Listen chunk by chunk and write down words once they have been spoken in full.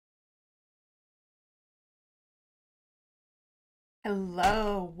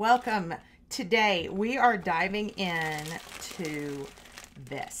Hello, welcome. Today we are diving in to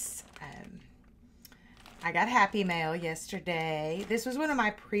this. I got Happy Mail yesterday. This was one of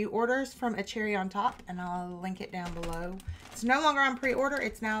my pre-orders from A Cherry on Top, and I'll link it down below. It's no longer on pre-order,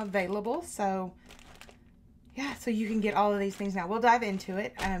 it's now available. So yeah, so you can get all of these things now. We'll dive into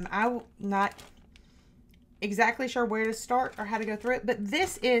it. I'm not exactly sure where to start or how to go through it, but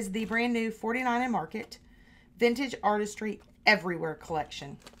this is the brand new 49 and Market Vintage Artistry Everywhere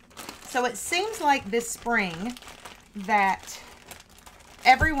collection. So it seems like this spring that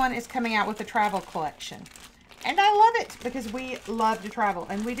everyone is coming out with a travel collection, and I love it because we love to travel,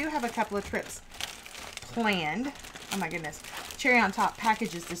 and we do have a couple of trips planned. Oh my goodness, Cherry on Top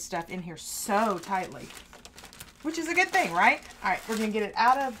packages this stuff in here so tightly, which is a good thing, right? All right, we're gonna get it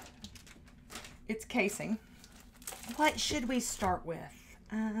out of its casing. What should we start with?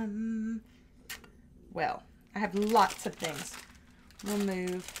 Well, I have lots of things. We'll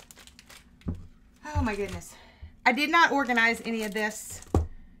move. Oh my goodness. I did not organize any of this.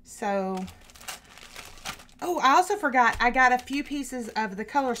 So, oh, I also forgot. I got a few pieces of the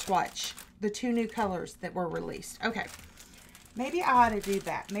Color Swatch. The 2 new colors that were released. Okay. Maybe I ought to do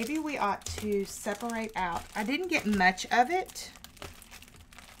that. Maybe we ought to separate out. I didn't get much of it.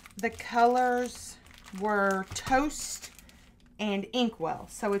 The colors were Toast and Inkwell.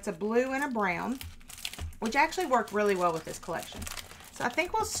 So it's a blue and a brown, which actually work really well with this collection. So I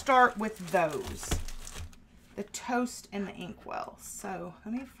think we'll start with those. The Toast and the Inkwell. So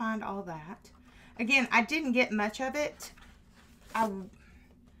let me find all that. Again, I didn't get much of it. I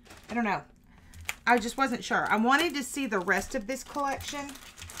don't know. I just wasn't sure. I wanted to see the rest of this collection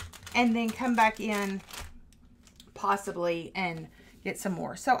and then come back in possibly and get some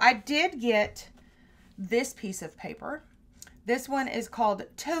more. So I did get this piece of paper. This one is called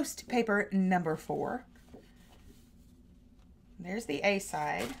Toast Paper Number 4. There's the A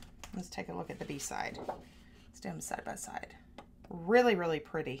side. Let's take a look at the B side. Let's do them side by side. Really, really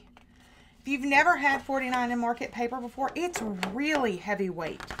pretty. If you've never had 49 and Market paper before, it's really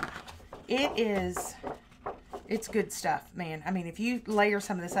heavyweight. It's good stuff, man. I mean, if you layer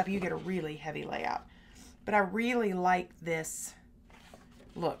some of this up, you get a really heavy layout. But I really like this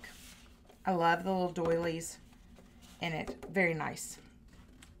look. I love the little doilies in it. Very nice.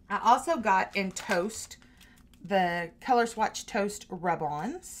 I also got in Toast the Color Swatch Toast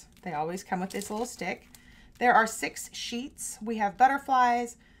rub-ons. They always come with this little stick. There are 6 sheets. We have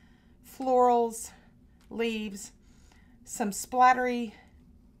butterflies, florals, leaves, some splattery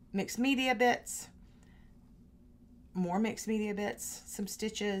mixed media bits, more mixed media bits, some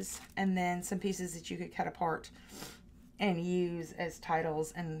stitches, and then some pieces that you could cut apart and use as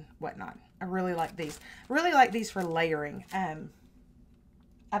titles and whatnot. I really like these. I really like these for layering. I've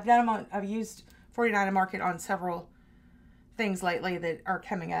used 49 and Market on several things lately that are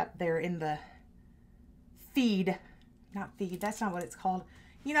coming up. They're in the feed. Not feed, that's not what it's called.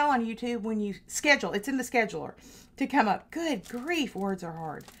 You know, on YouTube when you schedule, it's in the scheduler to come up. Good grief, words are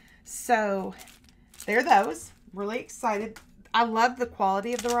hard. So, they're those. Really excited. I love the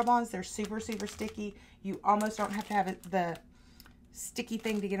quality of the rub-ons. They're super, super sticky. You almost don't have to have the sticky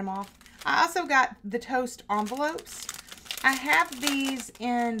thing to get them off. I also got the Toast envelopes. I have these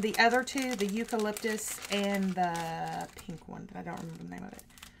in the other 2, the eucalyptus and the pink one, but I don't remember the name of it.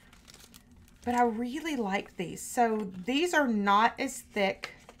 But I really like these. So these are not as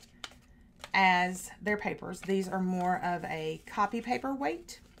thick as their papers. These are more of a copy paper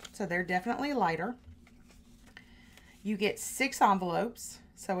weight, so they're definitely lighter. You get 6 envelopes,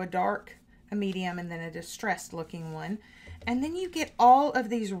 so a dark, a medium, and then a distressed looking one. And then you get all of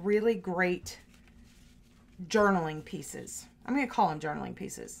these really great journaling pieces. I'm going to call them journaling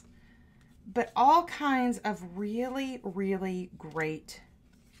pieces. But all kinds of really, really great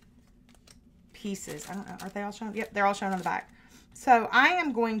pieces. I don't know. Are they all shown? Yep, they're all shown on the back. So I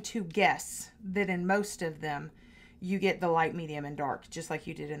am going to guess that in most of them, you get the light, medium, and dark, just like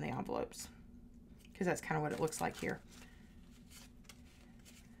you did in the envelopes. Because that's kind of what it looks like here.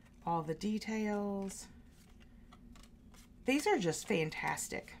 All the details. These are just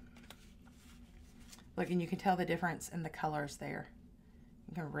fantastic. Look, and you can tell the difference in the colors there.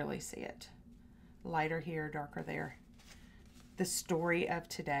 You can really see it. Lighter here, darker there. The story of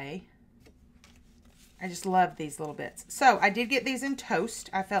today. I just love these little bits. So I did get these in Toast.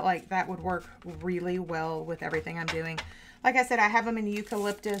 I felt like that would work really well with everything I'm doing. Like I said, I have them in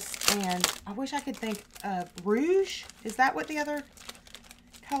eucalyptus, and I wish I could think of rouge. Is that what the other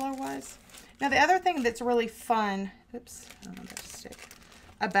color was? Now the other thing that's really fun, oops, I don't want that to stick,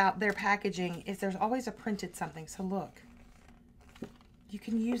 about their packaging is there's always a printed something. So look, you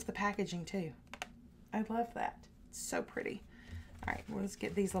can use the packaging too. I love that. It's so pretty. All right, well, let's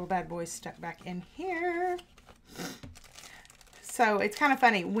get these little bad boys stuck back in here. So it's kind of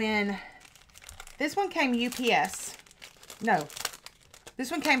funny when this one came UPS. No,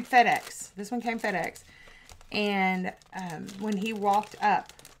 this one came FedEx. This one came FedEx. And when he walked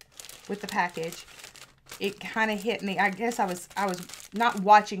up with the package, it kind of hit me. I guess I was not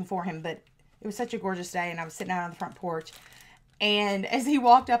watching for him, but it was such a gorgeous day, and I was sitting out on the front porch. And as he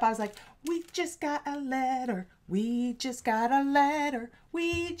walked up, I was like, we just got a letter. We just got a letter.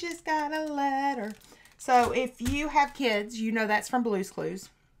 We just got a letter. So if you have kids, you know that's from Blue's Clues.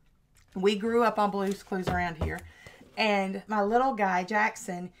 We grew up on Blue's Clues around here. And my little guy,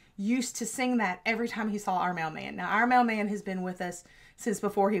 Jackson, used to sing that every time he saw our mailman. Now, our mailman has been with us since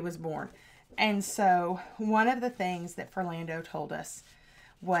before he was born. And so one of the things that Fernando told us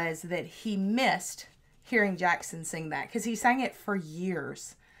was that he missed hearing Jackson sing that, because he sang it for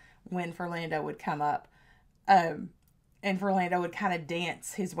years when Fernando would come up. And Fernando would kind of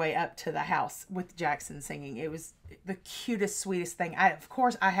dance his way up to the house with Jackson singing. It was the cutest, sweetest thing. Of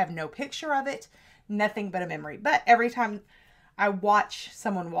course, I have no picture of it, nothing but a memory. But every time I watch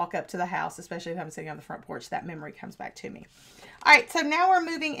someone walk up to the house, especially if I'm sitting on the front porch, that memory comes back to me. All right, so now we're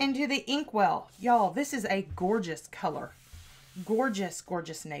moving into the Inkwell. Y'all, this is a gorgeous color. Gorgeous,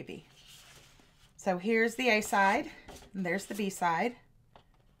 gorgeous navy. So here's the A side, and there's the B side.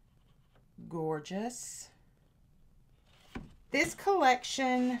 Gorgeous. This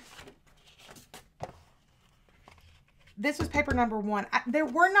collection, this was paper number 1. There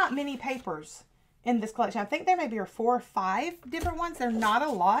were not many papers in this collection. I think there maybe are 4 or 5 different ones. They're not a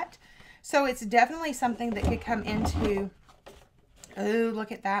lot. So it's definitely something that could come into, oh,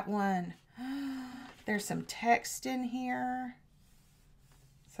 look at that one. There's some text in here.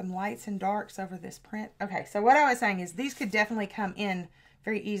 Some lights and darks over this print. Okay, so what I was saying is these could definitely come in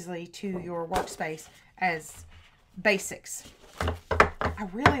very easily to your workspace as basics. I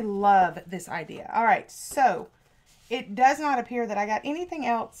really love this idea. All right, so it does not appear that I got anything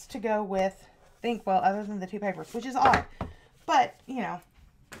else to go with the Inkwell other than the 2 papers, which is odd. But, you know,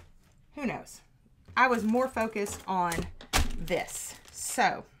 who knows? I was more focused on this.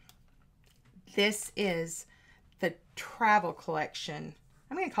 So, this is the travel collection.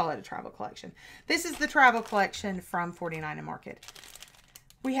 I'm going to call it a travel collection. This is the travel collection from 49 and Market.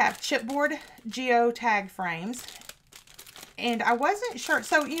 We have chipboard geotag frames. And I wasn't sure.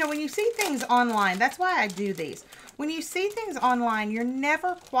 So, you know, when you see things online, that's why I do these. When you see things online, you're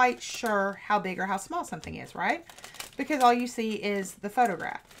never quite sure how big or how small something is, right? Because all you see is the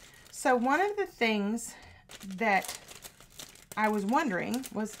photograph. So one of the things that I was wondering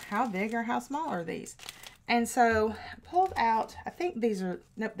was how big or how small are these? And so I pulled out, I think these are,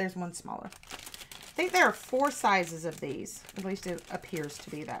 nope, there's one smaller. I think there are 4 sizes of these. At least it appears to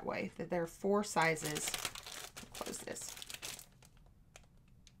be that way, that there are 4 sizes. I'll close this.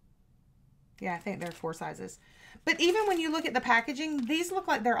 Yeah, I think there are 4 sizes. But even when you look at the packaging, these look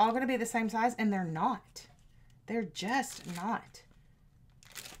like they're all going to be the same size, and they're not. They're just not.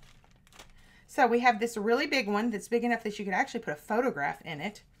 So we have this really big one that's big enough that you could actually put a photograph in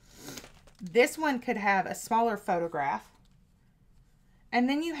it. This one could have a smaller photograph. And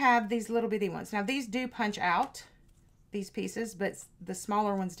then you have these little bitty ones. Now these do punch out, these pieces, but the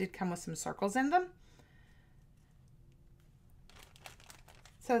smaller ones did come with some circles in them.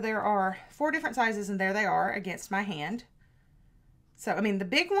 So there are 4 different sizes, and there they are against my hand. So, I mean, the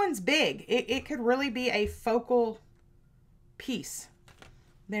big one's big. It could really be a focal piece.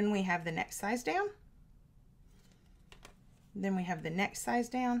 Then we have the next size down. Then we have the next size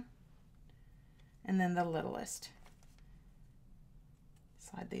down. And then the littlest.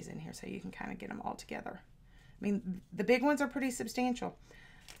 Slide these in here so you can kind of get them all together. I mean, the big ones are pretty substantial.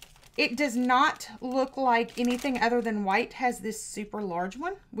 It does not look like anything other than white has this super large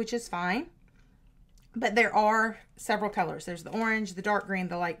one, which is fine. But there are several colors. There's the orange, the dark green,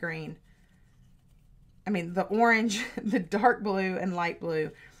 the light green. I mean, the orange, the dark blue, and light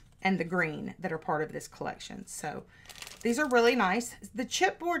blue, and the green that are part of this collection. So these are really nice. The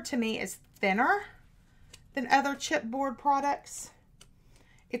chipboard to me is thinner than other chipboard products.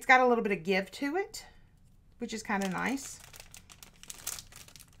 It's got a little bit of give to it, which is kind of nice.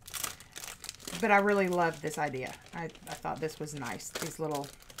 But I really love this idea. I thought this was nice. These little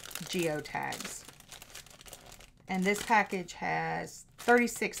geotags. And this package has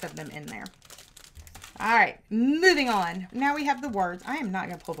 36 of them in there. All right, moving on. Now we have the words. I am not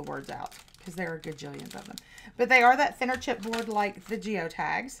going to pull the words out because there are gajillions of them. But they are that thinner chipboard like the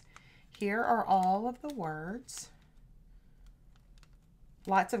geotags. Here are all of the words.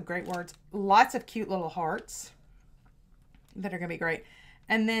 Lots of great words. Lots of cute little hearts that are going to be great.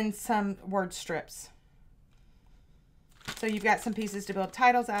 And then some word strips. So you've got some pieces to build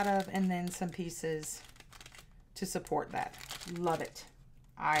titles out of, and then some pieces to support that. Love it.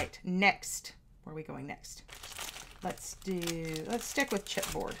 All right, next. Where are we going next? Let's stick with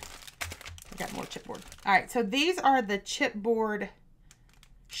chipboard. I got more chipboard. All right, so these are the chipboard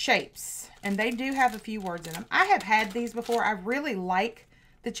shapes, and they do have a few words in them. I have had these before. I really like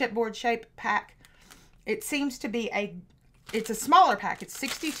the chipboard shape pack. It seems to be it's a smaller pack. It's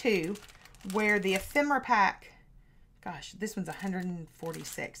 62, where the ephemera pack, gosh, this one's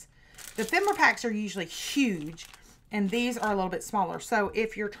 146. The ephemera packs are usually huge, and these are a little bit smaller. So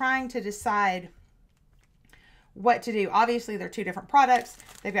if you're trying to decide what to do, obviously they're two different products.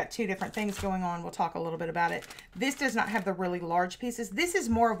 They've got two different things going on. We'll talk a little bit about it. This does not have the really large pieces. This is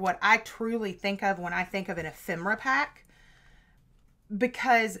more of what I truly think of when I think of an ephemera pack,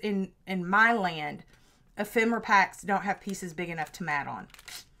 because in my land, ephemera packs don't have pieces big enough to mat on.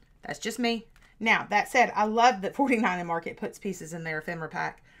 That's just me. Now, that said, I love that 49 and Market puts pieces in their ephemera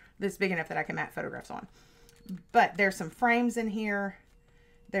pack that's big enough that I can mat photographs on. But there's some frames in here.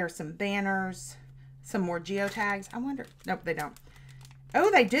 There's some banners, some more geotags. I wonder, nope, they don't.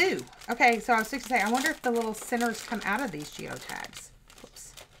 Oh, they do. Okay, so I was fixing to say, I wonder if the little centers come out of these geotags.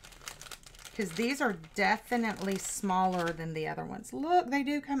 Whoops. Because these are definitely smaller than the other ones. Look, they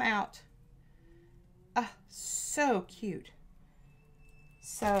do come out. Ah, so cute.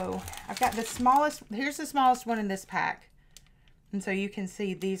 So I've got the smallest, here's the smallest one in this pack. And so you can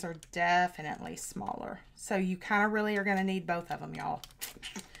see these are definitely smaller. So you kind of really are going to need both of them, y'all.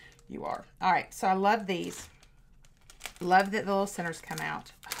 You are. All right, so I love these. Love that the little centers come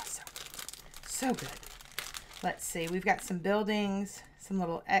out. Oh, so good. Let's see. We've got some buildings, some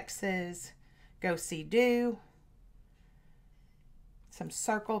little X's. Go see do. Some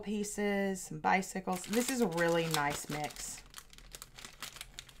circle pieces, some bicycles. This is a really nice mix.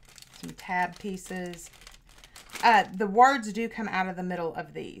 Some tab pieces. The words do come out of the middle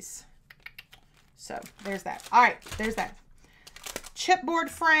of these. So there's that. All right, there's that. Chipboard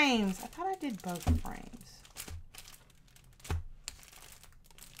frames. I thought I did both frames.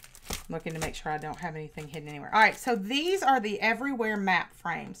 Looking to make sure I don't have anything hidden anywhere. All right, so these are the Everywhere map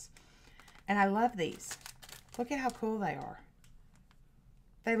frames. And I love these. Look at how cool they are.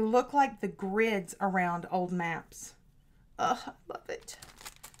 They look like the grids around old maps. Oh, I love it.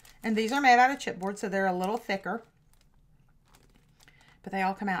 And these are made out of chipboard, so they're a little thicker. But they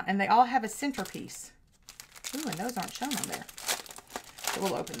all come out. And they all have a centerpiece. Ooh, and those aren't shown on there. So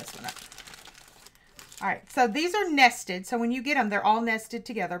we'll open this one up. All right, so these are nested. So when you get them, they're all nested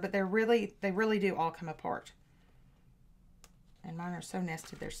together, but they really do all come apart. And mine are so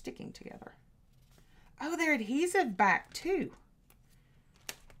nested, they're sticking together. Oh, they're adhesive backed too.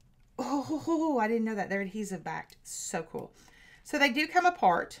 Oh, I didn't know that. They're adhesive backed. So cool. So they do come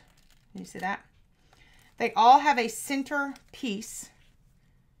apart. You see that? They all have a center piece.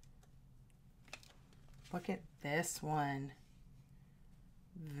 Look at this one.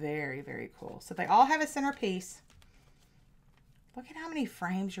 Very, very cool. So they all have a center piece. Look at how many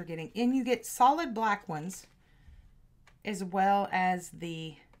frames you're getting. And you get solid black ones as well as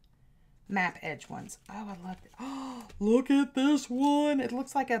the map edge ones. Oh, I love it. Oh, look at this one. It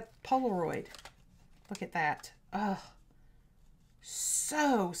looks like a Polaroid. Look at that. Oh,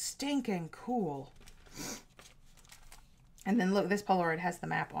 so stinking cool. And then look, this Polaroid has the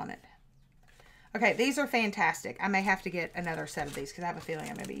map on it. Okay, these are fantastic. I may have to get another set of these because I have a feeling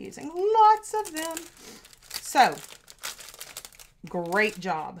I'm going to be using lots of them. So, great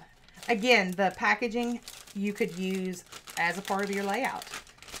job. Again, the packaging you could use as a part of your layout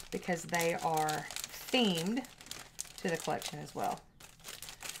because they are themed to the collection as well.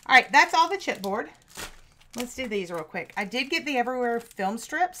 All right, that's all the chipboard. Let's do these real quick. I did get the Everywhere film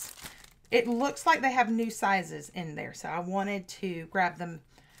strips. It looks like they have new sizes in there, so I wanted to grab them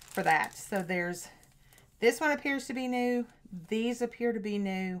for that. So there's, this one appears to be new. These appear to be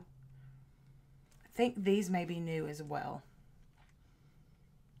new. I think these may be new as well.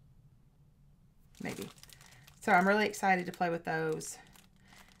 Maybe. So I'm really excited to play with those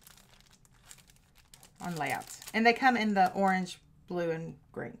on layouts. And they come in the orange, blue, and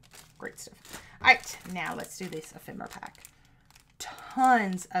green. Great stuff. All right, now let's do this ephemera pack.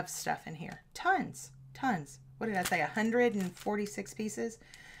 Tons of stuff in here. Tons. What did I say? 146 pieces.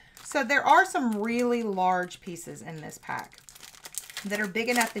 So there are some really large pieces in this pack that are big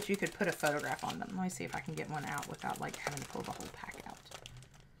enough that you could put a photograph on them. Let me see if I can get one out without like having to pull the whole pack out.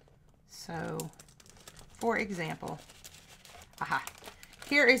 So, for example, aha,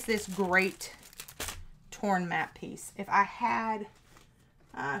 here is this great torn map piece. If I had,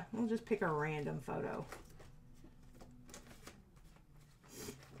 we'll just pick a random photo.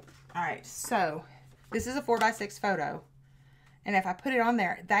 All right, so this is a 4x6 photo. And if I put it on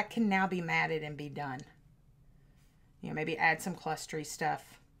there, that can now be matted and be done. You know, maybe add some clustery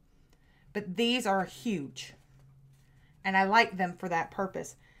stuff. But these are huge. And I like them for that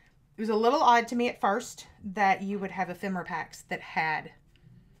purpose. It was a little odd to me at first that you would have ephemera packs that had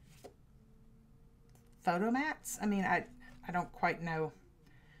photo mats. I mean, I don't quite know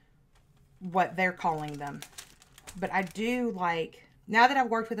what they're calling them. But I do like, now that I've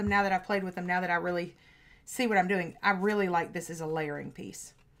worked with them, now that I've played with them, now that I really see what I'm doing, I really like this as a layering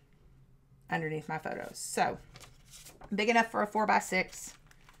piece underneath my photos. So, big enough for a 4x6.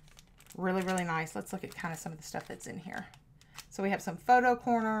 Really, really nice. Let's look at kind of some of the stuff that's in here. So we have some photo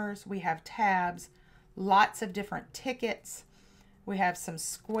corners. We have tabs. Lots of different tickets. We have some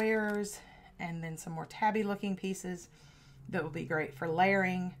squares and then some more tabby looking pieces that will be great for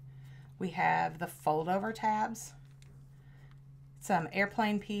layering. We have the fold over tabs. Some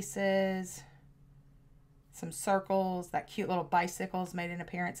airplane pieces. Some circles. That cute little bicycles made an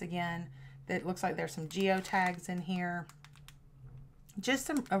appearance again. It looks like there's some geotags in here. Just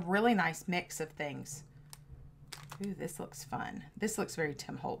a really nice mix of things. Ooh, this looks fun. This looks very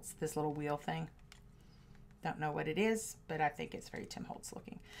Tim Holtz, this little wheel thing. Don't know what it is, but I think it's very Tim Holtz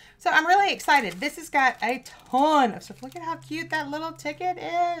looking. So I'm really excited. This has got a ton of stuff. Look at how cute that little ticket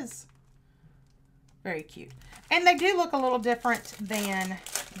is. Very cute. And they do look a little different than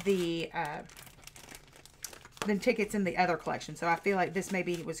the tickets in the other collection. So I feel like this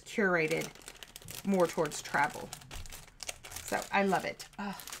maybe was curated more towards travel. So I love it.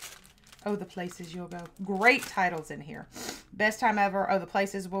 Oh, the places you'll go. Great titles in here. Best time ever. Oh, the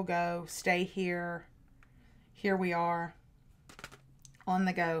places we'll go. Stay here. Here we are. On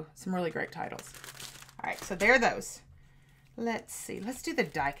the go. Some really great titles. All right, so there are those. Let's see. Let's do the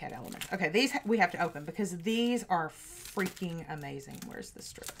die cut element. Okay, these we have to open because these are freaking amazing. Where's the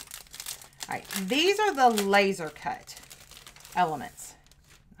strip? All right, these are the laser cut elements.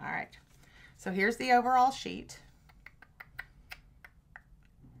 All right, so here's the overall sheet.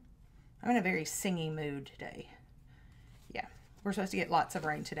 I'm in a very singy mood today. Yeah, we're supposed to get lots of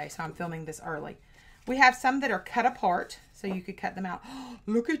rain today, so I'm filming this early. We have some that are cut apart, so you could cut them out.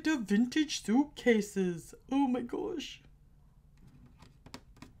 Look at the vintage suitcases. Oh my gosh.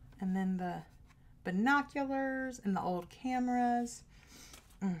 And then the binoculars and the old cameras.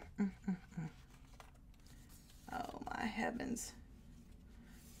 Oh my heavens.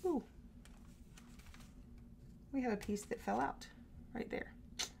 Ooh. We have a piece that fell out right there.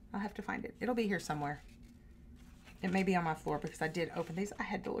 I'll have to find it. It'll be here somewhere. It may be on my floor because I did open these. I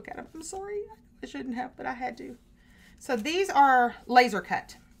had to look at them. I'm sorry. I shouldn't have, but I had to. So these are laser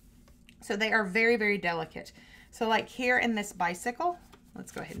cut. So they are very, very delicate. So like here in this bicycle,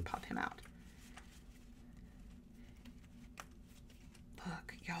 let's go ahead and pop him out.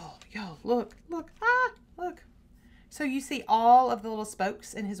 Look, y'all, look, look. So you see all of the little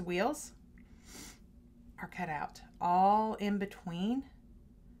spokes in his wheels are cut out. All in between.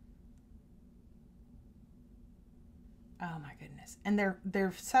 Oh my goodness. And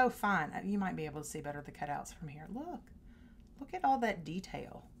they're so fine. You might be able to see better the cutouts from here. Look at all that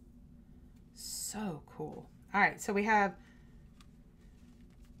detail. So cool. All right, so we have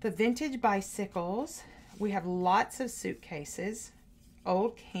the vintage bicycles. We have lots of suitcases,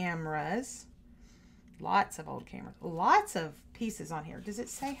 old cameras, lots of old cameras, lots of pieces on here. Does it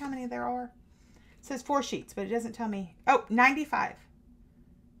say how many there are? It says 4 sheets, but it doesn't tell me. Oh, 95.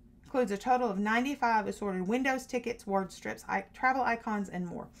 Includes a total of 95 assorted windows, tickets, word strips, travel icons, and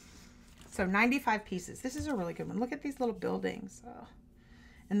more. So 95 pieces. This is a really good one. Look at these little buildings. Oh.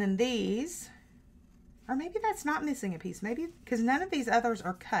 And then these, or maybe that's not missing a piece. Maybe, because none of these others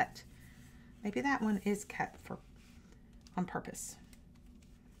are cut. Maybe that one is cut on purpose.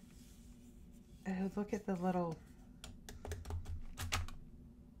 Oh, look at the little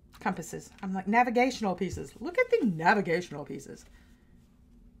compasses. I'm like, navigational pieces. Look at the navigational pieces.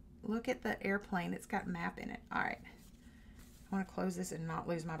 Look at the airplane. It's got map in it. All right. I want to close this and not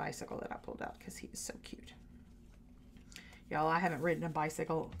lose my bicycle that I pulled out because he is so cute. Y'all, I haven't ridden a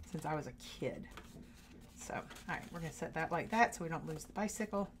bicycle since I was a kid. So, all right, we're going to set that like that so we don't lose the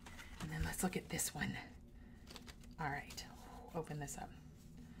bicycle. And then let's look at this one. All right. Open this up.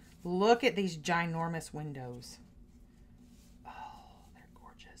 Look at these ginormous windows. Oh, they're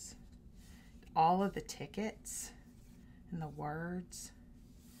gorgeous. All of the tickets and the words.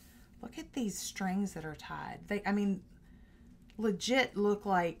 Look at these strings that are tied. I mean, legit look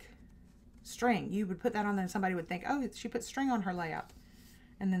like string. You would put that on there and somebody would think, oh, she put string on her layout.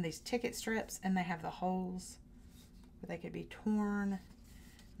 And then these ticket strips, and they have the holes where they could be torn.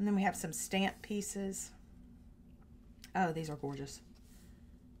 And then we have some stamp pieces. Oh, these are gorgeous.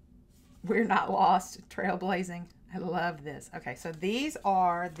 We're not lost, trailblazing. I love this. Okay, so these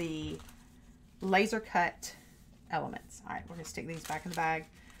are the laser cut elements. All right, we're gonna stick these back in the bag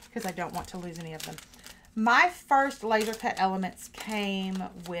because I don't want to lose any of them. My first laser cut elements came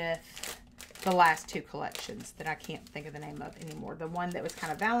with the last two collections that I can't think of the name of anymore. The one that was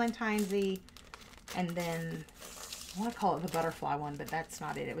kind of Valentine's-y, and then I want to call it the butterfly one, but that's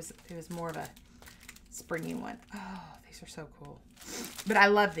not it. It was more of a springy one. Oh, these are so cool. But I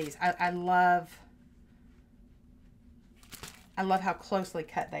love these. I love how closely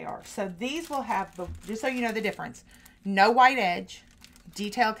cut they are. So these will have, just so you know the difference, no white edge,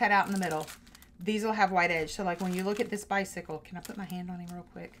 detail cut out in the middle. These will have white edge. So like when you look at this bicycle, can I put my hand on him real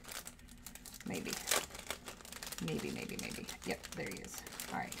quick? Maybe. Yep, there he is.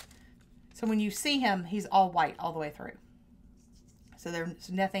 All right. So when you see him, he's all white all the way through. So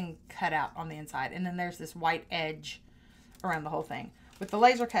there's nothing cut out on the inside. And then there's this white edge around the whole thing. With the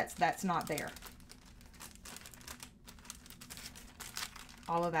laser cuts, that's not there.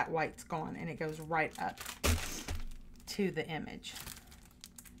 All of that white's gone, and it goes right up to the image.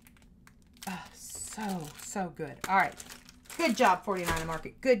 Oh, so good. All right. Good job, 49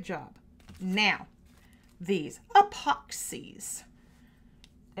 Market. Good job. Now, these epoxies.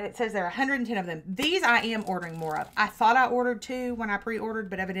 And it says there are 110 of them. These I am ordering more of. I thought I ordered 2 when I pre-ordered,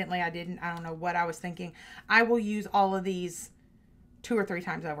 but evidently I didn't. I don't know what I was thinking. I will use all of these 2 or 3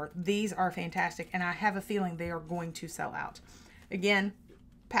 times over. These are fantastic, and I have a feeling they are going to sell out. Again,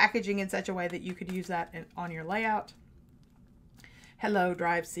 packaging in such a way that you could use that on your layout. Hello,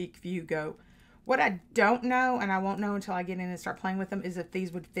 drive, seek, view, go. What I don't know, and I won't know until I get in and start playing with them, is if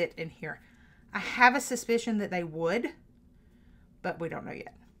these would fit in here. I have a suspicion that they would, but we don't know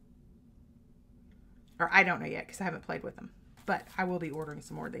yet. Or I don't know yet because I haven't played with them. But I will be ordering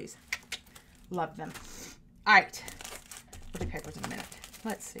some more of these. Love them. All right. We'll do papers in a minute.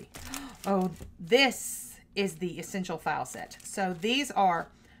 Let's see. Oh, this is the essential file set. So these are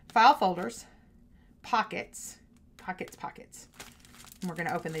file folders, pockets. And we're going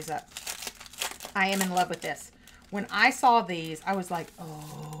to open these up. I am in love with this. When I saw these, I was like,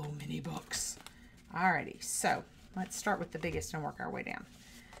 oh, mini books. Alrighty, so let's start with the biggest and work our way down.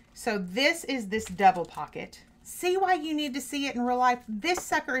 So this is this double pocket. See why you need to see it in real life? This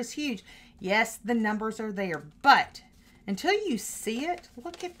sucker is huge. Yes, the numbers are there, but until you see it,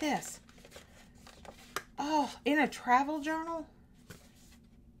 look at this. Oh, in a travel journal?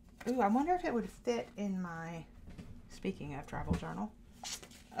 Ooh, I wonder if it would fit in my, speaking of travel journal.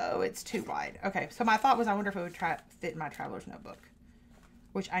 Oh, it's too wide. Okay, so my thought was I wonder if it would fit in my traveler's notebook,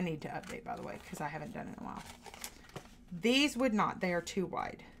 which I need to update, by the way, because I haven't done it in a while. These would not. They are too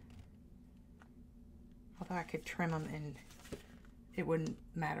wide. Although I could trim them and it wouldn't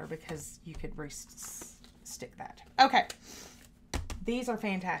matter because you could stick that. Okay. These are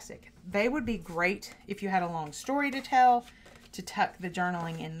fantastic. They would be great if you had a long story to tell, to tuck the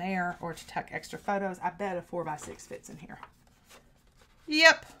journaling in there, or to tuck extra photos. I bet a 4x6 fits in here.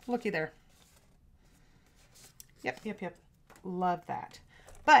 Yep. Looky there. Yep. Love that.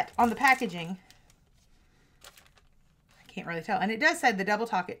 But on the packaging, I can't really tell. And it does say the double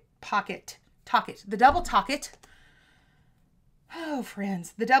pocket. The double pocket. Oh,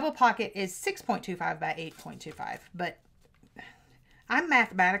 friends. The double pocket is 6.25 by 8.25. But I'm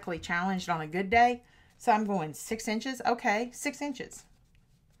mathematically challenged on a good day. So I'm going 6 inches. Okay, 6 inches.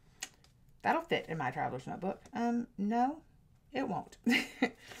 That'll fit in my traveler's notebook. No, it won't.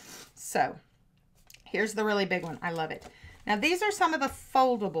 So here's the really big one. I love it. Now these are some of the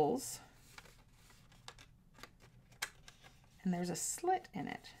foldables. And there's a slit in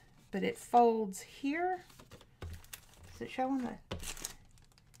it. But it folds here. Does it show on the...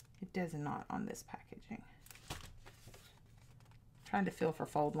 It does not on this packaging. I'm trying to feel for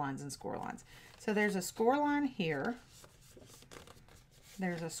fold lines and score lines. So there's a score line here.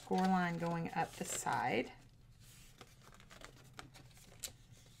 There's a score line going up the side.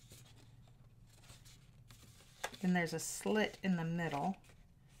 Then there's a slit in the middle.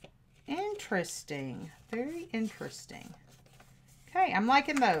 Interesting. Very interesting. Okay, I'm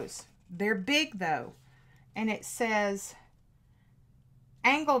liking those. They're big though. And it says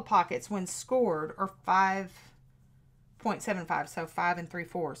angled pockets when scored are 5.75, so 5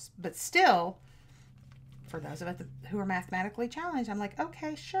 3/4. But still, for those of us who are mathematically challenged, I'm like,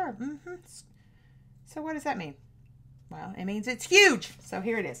 okay, sure. So what does that mean? Well, it means it's huge. So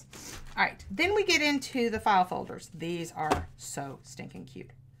here it is. All right, then we get into the file folders. These are so stinking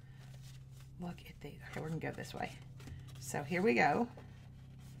cute. Look at these. Okay, we're gonna go this way. So here we go.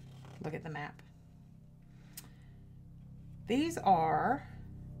 Look at the map. These are,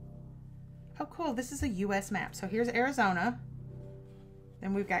 oh cool, this is a US map. So here's Arizona.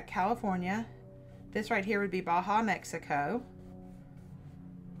 Then we've got California. This right here would be Baja, Mexico.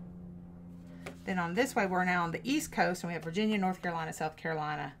 Then on this way, we're now on the East Coast, and we have Virginia, North Carolina, South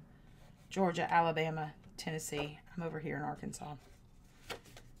Carolina, Georgia, Alabama, Tennessee. I'm over here in Arkansas.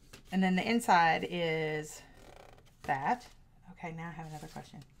 And then the inside is that. Okay, now I have another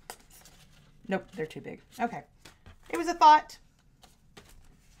question. Nope, they're too big. Okay. It was a thought.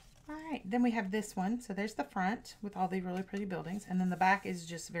 All right, then we have this one. So there's the front with all the really pretty buildings. And then the back is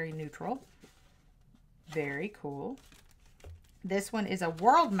just very neutral. Very cool. This one is a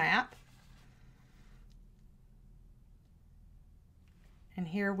world map. And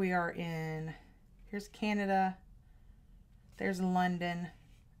here we are in, here's Canada. There's London.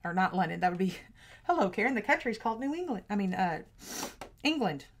 Or not London, that would be, hello Karen, the country's called New England. I mean,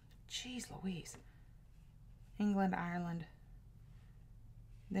 England. Jeez Louise. England, Ireland.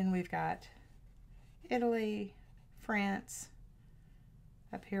 Then we've got Italy, France.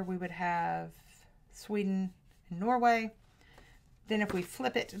 Up here we would have Sweden and Norway. Then if we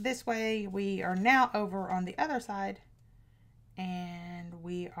flip it this way, we are now over on the other side. And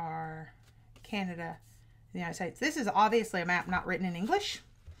we are Canada, the United States. This is obviously a map not written in English,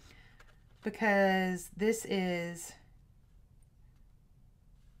 because this is,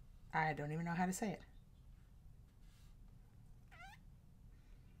 I don't even know how to say it.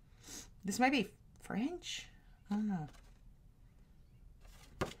 This may be French. I don't know.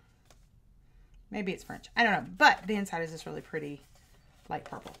 Maybe it's French. I don't know. But the inside is this really pretty light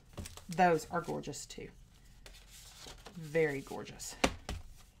purple. Those are gorgeous too. Very gorgeous.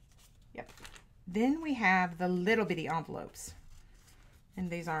 Yep. Then we have the little bitty envelopes. And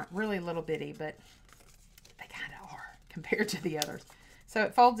these aren't really little bitty, but they kind of are compared to the others. So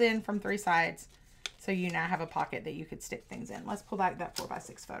it folds in from 3 sides. So you now have a pocket that you could stick things in. Let's pull back that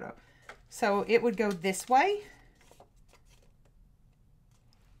 4x6 photo. So it would go this way.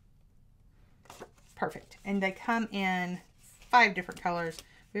 Perfect. And they come in 5 different colors.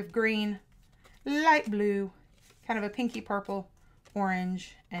 We have green, light blue, kind of a pinky purple,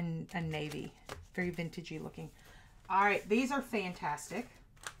 orange, and a navy. Very vintagey looking. All right, these are fantastic.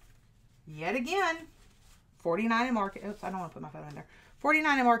 Yet again, 49 in Market. Oops, I don't want to put my phone in there.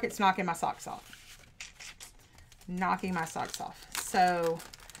 49 in Market's knocking my socks off. Knocking my socks off. So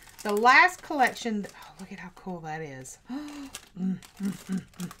the last collection, oh, look at how cool that is.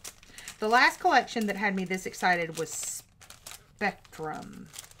 The last collection that had me this excited was Spectrum.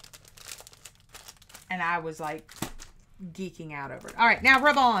 And I was like geeking out over it. All right, now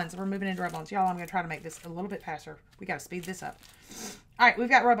rub-ons. We're moving into rub-ons. Y'all, I'm going to try to make this a little bit faster. We got to speed this up. All right, we've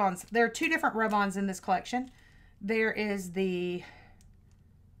got rub-ons. There are 2 different rub-ons in this collection. There is the,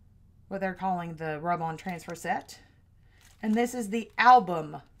 what they're calling the rub-on transfer set. And this is the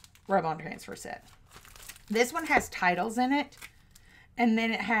album rub-on transfer set. This one has titles in it. And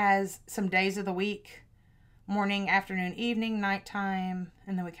then it has some days of the week. Morning, afternoon, evening, nighttime.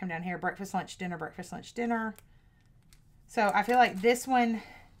 And then we come down here. Breakfast, lunch, dinner, breakfast, lunch, dinner. So I feel like this one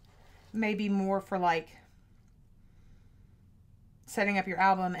may be more for like setting up your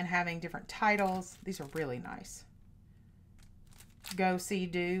album and having different titles. These are really nice. Go, see,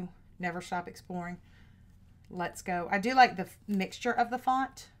 do. Never stop exploring. Let's go. I do like the mixture of the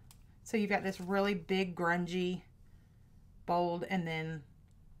font. So you've got this really big, grungy, bold, and then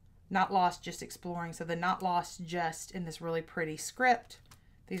Not Lost, Just Exploring. So the Not Lost, Just in this really pretty script.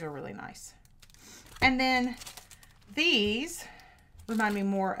 These are really nice. And then these remind me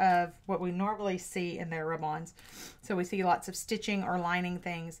more of what we normally see in their rub-ons. So we see lots of stitching or lining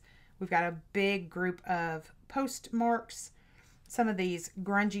things. We've got a big group of postmarks. Some of these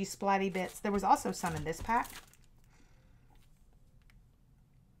grungy splatty bits. There was also some in this pack.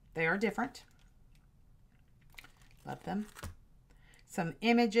 They are different. Love them. Some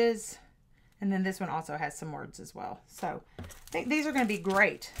images. And then this one also has some words as well. So I think these are going to be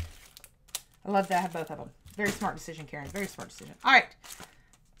great. I love that I have both of them. Very smart decision, Karen. Very smart decision. All right.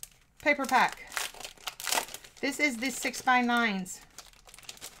 Paper pack. This is the 6x9s.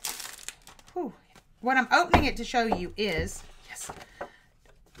 Whew. What I'm opening it to show you is, yes,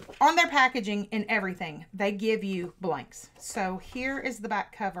 on their packaging and everything, they give you blanks. So here is the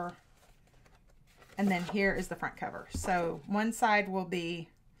back cover. And then here is the front cover. So one side will be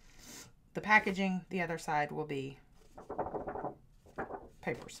the packaging. The other side will be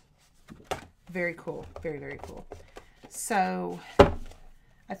papers. Very cool. Very, very cool. So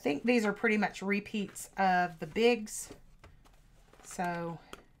I think these are pretty much repeats of the bigs. So,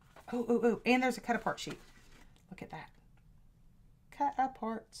 oh, and there's a cut apart sheet. Look at that. Cut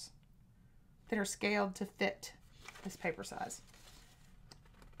aparts that are scaled to fit this paper size.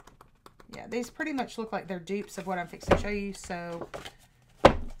 Yeah, these pretty much look like they're dupes of what I'm fixing to show you. So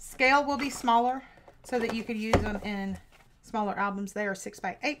scale will be smaller so that you could use them in smaller albums. They are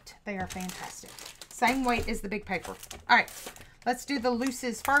 6x8. They are fantastic. Same weight as the big paper. All right, let's do the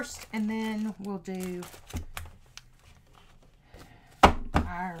looses first, and then we'll do...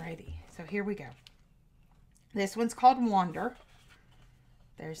 Alrighty, so here we go. This one's called Wander.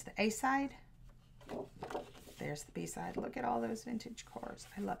 There's the A side. There's the B side. Look at all those vintage cars.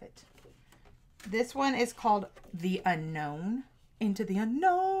 I love it. This one is called The Unknown. Into the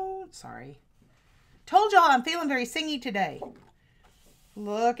Unknown. Sorry. Told y'all I'm feeling very singy today.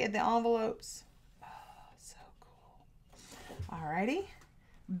 Look at the envelopes. Oh, so cool. Alrighty.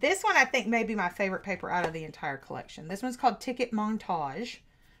 This one I think may be my favorite paper out of the entire collection. This one's called Ticket Montage.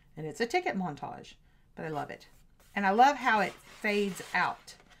 And it's a ticket montage. But I love it. And I love how it fades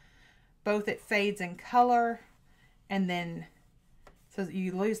out. Both it fades in color and then so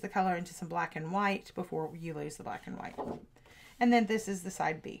you lose the color into some black and white before you lose the black and white. And then this is the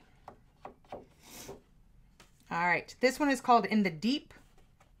side B. All right, this one is called In the Deep.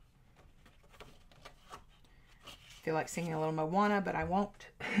 Feel like singing a little Moana, but I won't.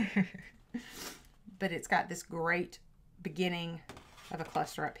 But it's got this great beginning of a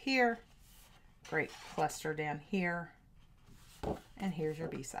cluster up here. Great cluster down here. And here's your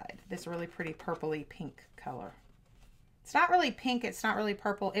B-side. This really pretty purpley pink color. It's not really pink. It's not really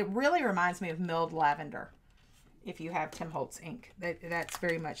purple. It really reminds me of milled lavender. If you have Tim Holtz ink, that's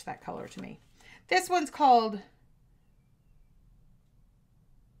very much that color to me. This one's called...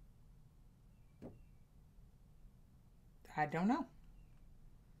 I don't know.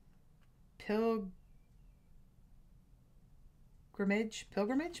 Pilgrimage,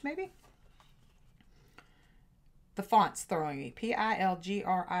 maybe? The font's throwing me.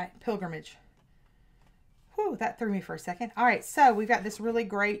 P-I-L-G-R-I, Pilgrimage. Whew, that threw me for a second. All right, so we've got this really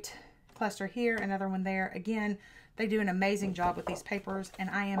great cluster here, another one there. Again, they do an amazing job with these papers, and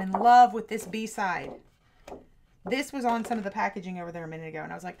I am in love with this B-side. This was on some of the packaging over there a minute ago,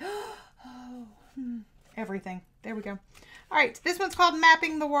 and I was like, oh, everything. There we go. All right, this one's called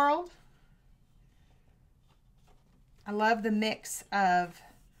Mapping the World. I love the mix of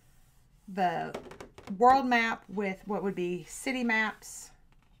the world map with what would be city maps.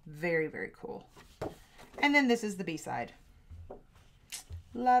 Very, very cool. And then this is the B-side.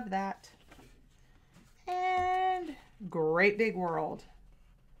 Love that. And Great Big World.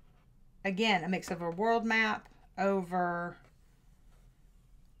 Again, a mix of a world map over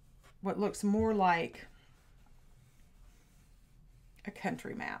what looks more like a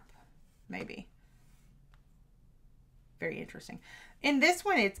country map, maybe. Very interesting. In this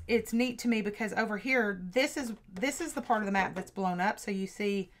one, it's neat to me because over here, this is the part of the map that's blown up. So you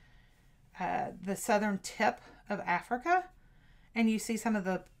see the southern tip of Africa, and you see some of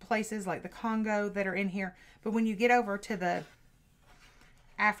the places like the Congo that are in here. But when you get over to the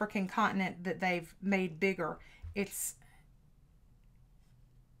African continent that they've made bigger, it's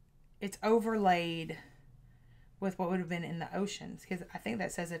overlaid with what would have been in the oceans, because I think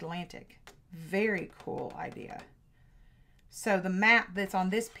that says Atlantic. Very cool idea. So the map that's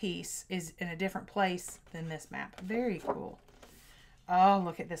on this piece is in a different place than this map. Very cool. Oh,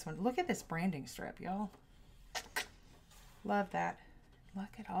 look at this one. Look at this branding strip, y'all. Love that.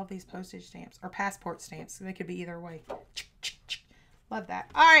 Look at all these postage stamps or passport stamps. They could be either way. Love that.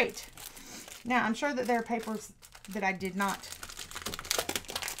 All right. Now, I'm sure that there are papers that I did not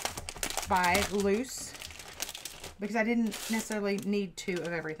buy loose because I didn't necessarily need 2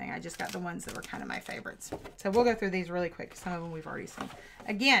 of everything. I just got the ones that were kind of my favorites. So we'll go through these really quick. Some of them we've already seen.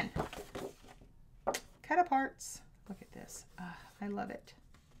 Again, cut aparts. Look at this. I love it.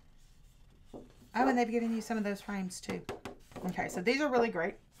 Oh, and they've given you some of those frames too. Okay, so these are really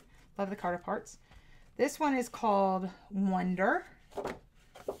great. Love the card aparts. This one is called Wonder.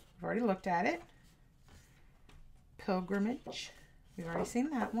 We've already looked at it. Pilgrimage. We've already seen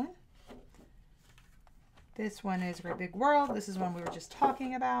that one. This one is Great Big World. This is one we were just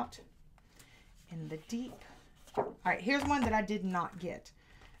talking about. In the Deep. All right, here's one that I did not get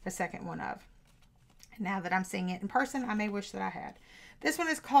a second one of. Now that I'm seeing it in person, I may wish that I had. This one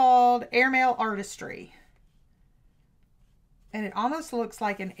is called Airmail Artistry. And it almost looks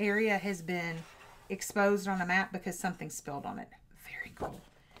like an area has been exposed on a map because something spilled on it. Very cool.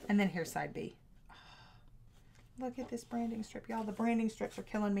 And then here's side B. Oh, look at this branding strip, y'all. The branding strips are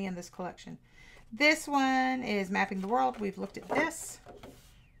killing me in this collection. This one is Mapping the World. We've looked at this.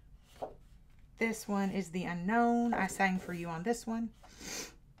 This one is The Unknown. I sang for you on this one.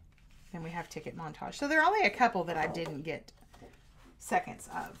 Then we have Ticket Montage. So there are only a couple that I didn't get seconds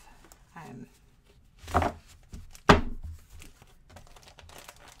of.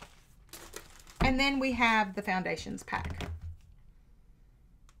 And then we have the Foundations pack.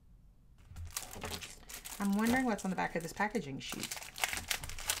 I'm wondering what's on the back of this packaging sheet.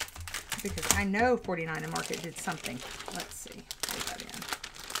 Because I know 49 and Market did something. Let's see. Put that in.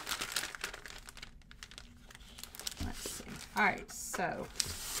 Let's see. All right, so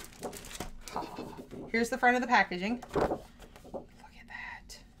here's the front of the packaging. Look at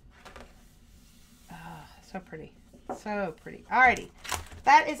that. Oh, so pretty. So pretty. Alrighty.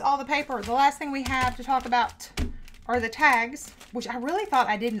 That is all the paper. The last thing we have to talk about are the tags, which I really thought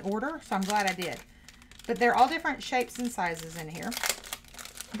I didn't order, so I'm glad I did. But they're all different shapes and sizes in here.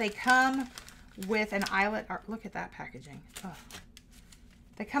 They come with an eyelet. Look at that packaging. Oh.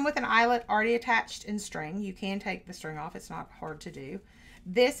 They come with an eyelet already attached in string. You can take the string off. It's not hard to do.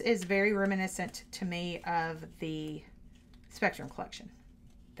 This is very reminiscent to me of the Spectrum collection.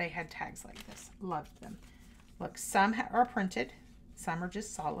 They had tags like this. Loved them. Look, some are printed. Some are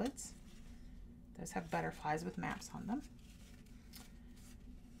just solids. Those have butterflies with maps on them.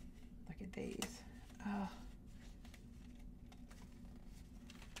 Look at these. Oh.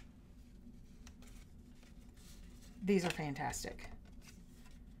 These are fantastic.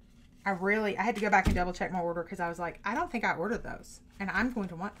 I had to go back and double check my order because I was like, I don't think I ordered those and I'm going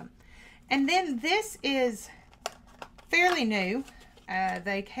to want them. And then this is fairly new.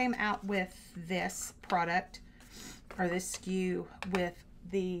 They came out with this product or this SKU with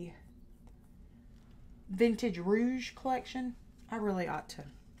the Vintage Rouge collection. I really ought to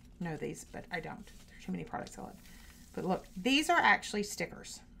know these, but I don't. There's too many products I love. But look, these are actually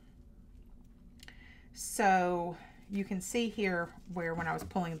stickers. So you can see here where when I was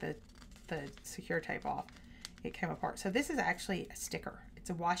pulling the secure tape off, it came apart. So this is actually a sticker. It's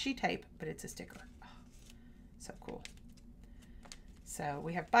a washi tape, but it's a sticker. Oh, so cool. So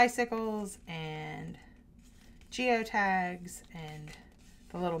we have bicycles and geotags and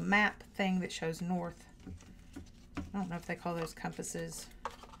the little map thing that shows north. I don't know if they call those compasses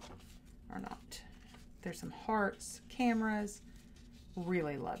or not. There's some hearts, cameras.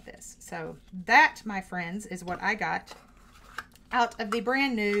 Really love this. So that, my friends, is what I got out of the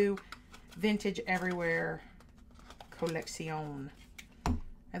brand new Vintage Everywhere collection.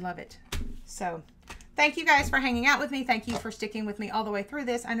 I love it. So thank you guys for hanging out with me. Thank you for sticking with me all the way through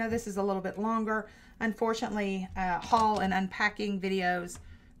this. I know this is a little bit longer. Unfortunately, haul and unpacking videos,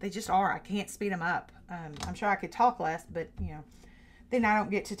 they just are. I can't speed them up. I'm sure I could talk less, but you know, then I don't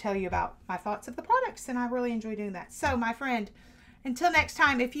get to tell you about my thoughts of the products, and I really enjoy doing that. So my friend, until next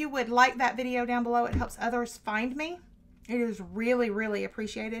time, if you would like that video down below, it helps others find me. It is really, really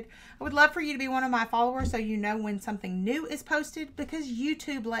appreciated. I would love for you to be one of my followers so you know when something new is posted, because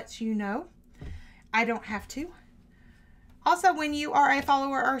YouTube lets you know. I don't have to. Also, when you are a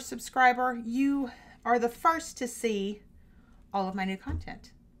follower or subscriber, you are the first to see all of my new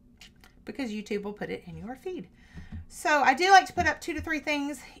content because YouTube will put it in your feed. So I do like to put up 2 to 3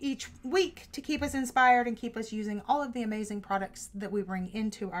 things each week to keep us inspired and keep us using all of the amazing products that we bring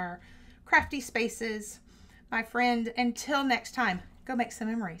into our crafty spaces. My friend, until next time, go make some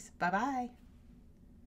memories. Bye-bye.